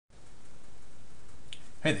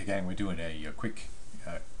Hey there, gang. We're doing a quick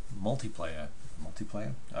multiplayer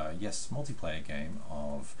game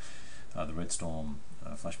of the Red Storm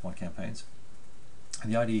Flashpoint campaigns.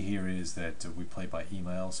 And the idea here is that we play by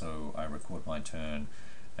email, so I record my turn,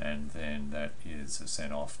 and then that is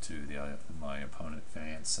sent off to my opponent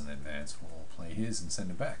Vance, and then Vance will play his and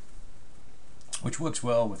send it back, which works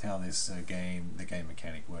well with how this the game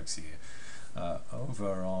mechanic works here.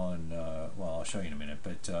 Over on, well, I'll show you in a minute,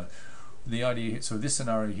 but the idea, so this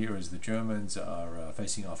scenario here is the Germans are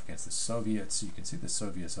facing off against the Soviets. You can see the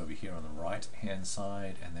Soviets over here on the right hand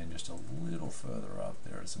side, and then just a little further up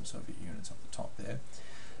there are some Soviet units up the top there.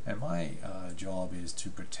 And my job is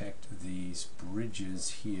to protect these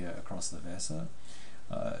bridges here across the Weser,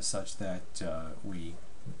 such that we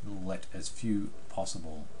let as few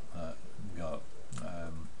possible go.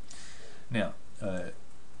 Now,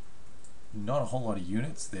 not a whole lot of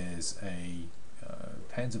units. There's a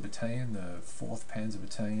Panzer Battalion, the 4th Panzer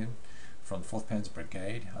Battalion from the 4th Panzer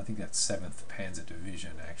Brigade. I think that's 7th Panzer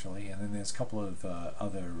Division actually. And then there's a couple of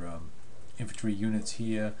other infantry units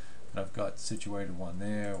here that I've got situated, one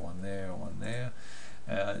there, one there, one there.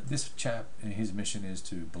 This chap, his mission is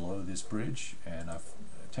to blow this bridge, and I've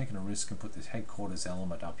taken a risk and put this headquarters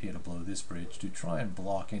element up here to blow this bridge to try and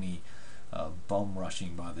block any bomb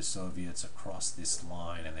rushing by the Soviets across this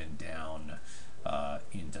line and then down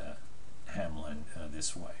into Hamlin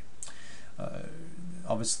this way.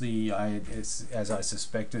 Obviously, as I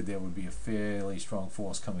suspected, there would be a fairly strong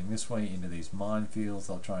force coming this way into these minefields.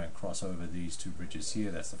 They'll try and cross over these two bridges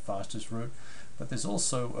here. That's the fastest route. But there's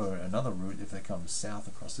also another route. If they come south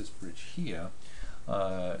across this bridge here,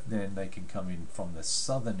 then they can come in from the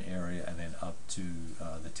southern area and then up to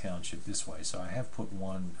the township this way. So I have put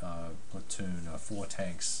one platoon, 4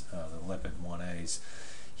 tanks, the Leopard 1As,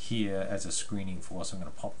 here as a screening force. I'm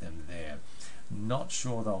going to pop them there. Not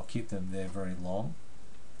sure they'll keep them there very long.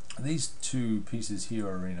 These two pieces here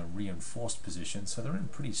are in a reinforced position, so they're in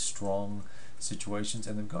pretty strong situations,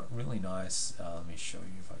 and they've got really nice, let me show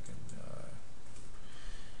you if I can,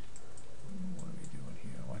 what are we doing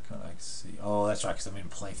here? Why can't I see? Oh, that's right, because I'm in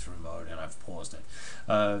playthrough mode and I've paused it.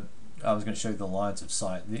 I was going to show you the lines of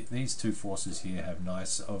sight. These two forces here have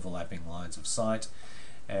nice overlapping lines of sight,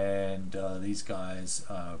 and these guys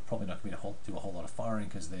are probably not going to be able to do a whole lot of firing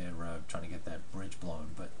because they're trying to get that bridge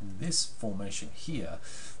blown. But this formation here,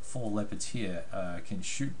 4 Leopards here, can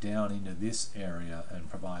shoot down into this area and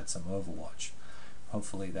provide some overwatch.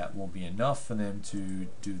 Hopefully that will be enough for them to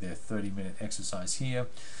do their 30-minute exercise here,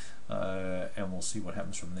 and we'll see what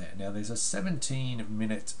happens from there. Now there's a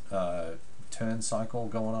 17-minute turn cycle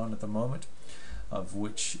going on at the moment, of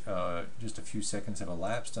which just a few seconds have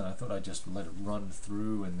elapsed, and I thought I'd just let it run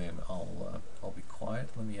through, and then I'll be quiet.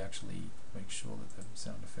 Let me actually make sure that the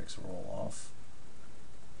sound effects are all off.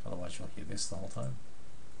 Otherwise you'll hear this the whole time.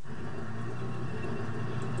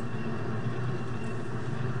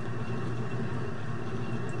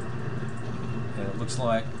 And it looks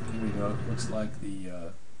like, here we go, it looks like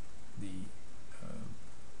the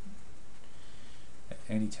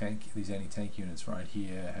these anti-tank units right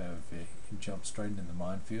here have jumped straight into the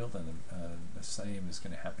minefield, and the same is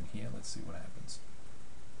going to happen here. Let's see what happens.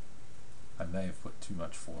 I may have put too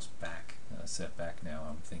much force back, set back now,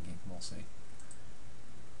 I'm thinking. We'll see.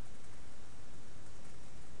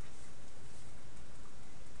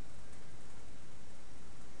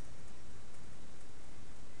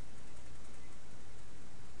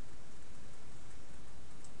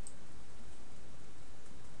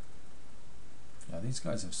 These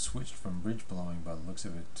guys have switched from bridge blowing by the looks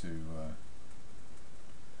of it to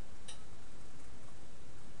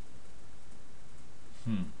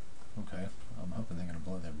okay, I'm hoping they're going to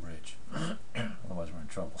blow their bridge. Otherwise we're in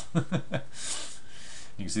trouble.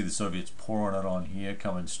 You can see the Soviets pouring it on here,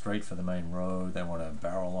 coming straight for the main road. They want to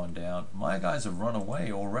barrel on down. My guys have run away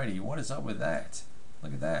already. What is up with that?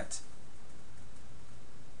 Look at that.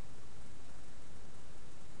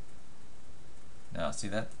 Now, see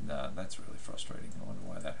that? That's really frustrating. I wonder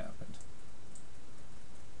why that happened.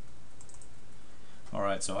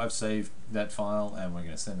 Alright, so I've saved that file, and we're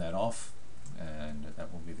going to send that off, and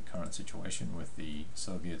that will be the current situation with the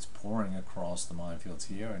Soviets pouring across the minefields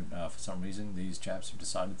here, and for some reason these chaps have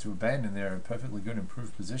decided to abandon their perfectly good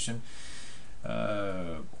improved position.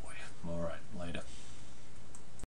 Boy. Alright, later.